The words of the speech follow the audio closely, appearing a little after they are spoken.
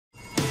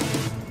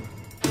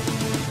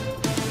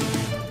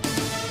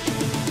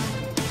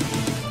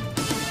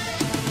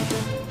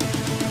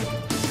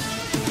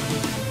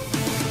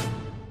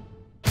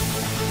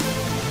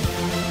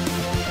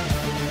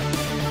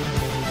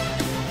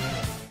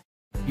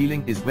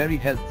healing is very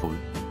helpful,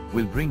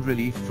 will bring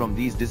relief from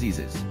these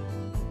diseases.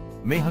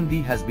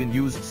 Mehandi has been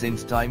used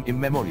since time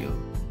immemorial.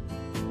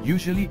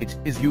 Usually it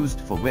is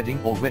used for wedding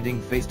or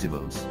wedding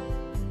festivals.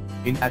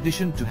 In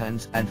addition to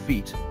hands and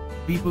feet,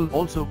 people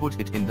also put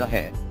it in the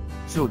hair,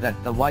 so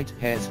that the white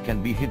hairs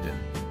can be hidden.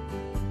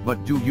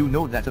 But do you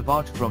know that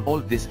apart from all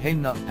this,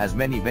 henna has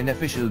many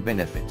beneficial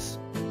benefits?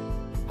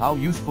 How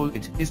useful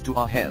it is to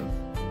our health.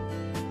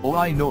 Oh,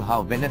 I know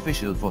how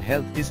beneficial for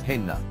health is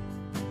henna.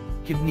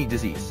 Kidney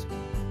disease.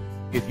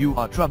 If you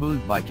are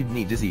troubled by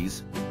kidney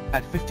disease,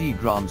 add 50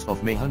 grams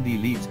of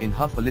mehandi leaves in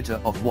half a liter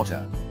of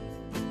water.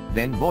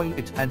 Then boil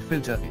it and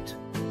filter it.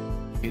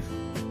 If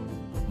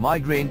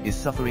migraine is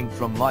suffering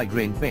from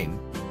migraine pain,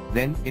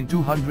 then in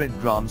 200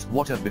 grams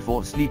water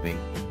before sleeping,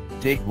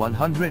 take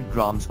 100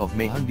 grams of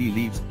mehandi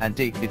leaves and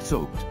take it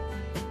soaked.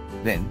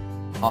 Then,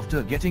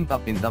 after getting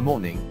up in the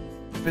morning,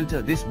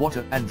 filter this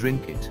water and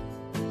drink it.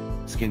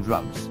 Skin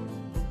rubs.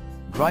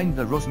 Grind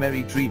the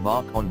rosemary tree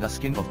bark on the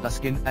skin of the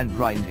skin and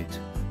grind it.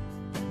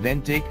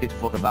 Then take it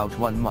for about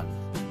 1 month.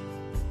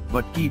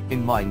 But keep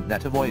in mind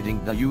that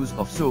avoiding the use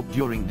of soap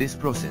during this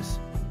process.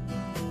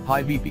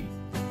 High BP.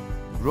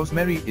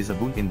 Rosemary is a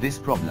boon in this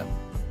problem.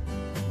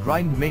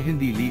 Grind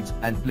mehandi leaves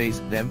and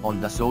place them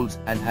on the soles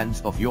and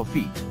hands of your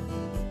feet.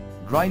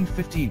 Grind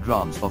 50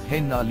 grams of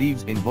henna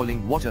leaves in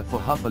boiling water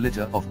for half a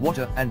liter of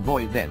water and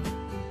boil them.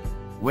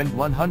 When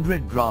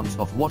 100 grams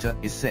of water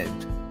is set,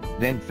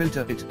 then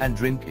filter it and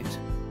drink it.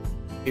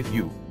 If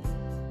you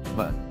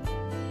burn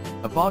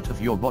a part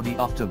of your body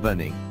after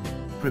burning,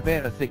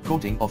 prepare a thick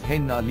coating of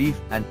henna leaf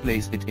and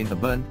place it in a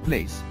burned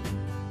place.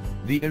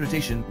 The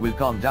irritation will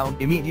calm down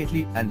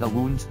immediately and the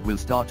wounds will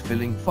start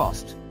filling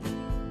fast.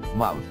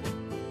 Mouth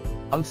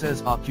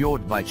ulcers are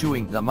cured by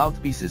chewing the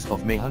mouthpieces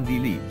of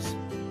mehandi leaves.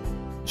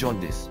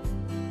 Jaundice.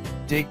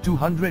 Take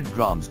 200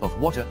 grams of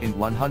water in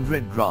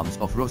 100 grams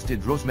of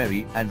roasted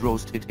rosemary and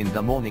roast it in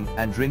the morning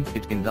and drink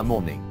it in the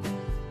morning.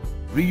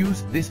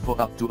 Reuse this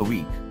for up to a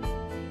week.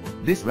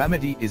 This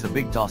remedy is a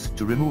big task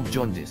to remove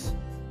jaundice.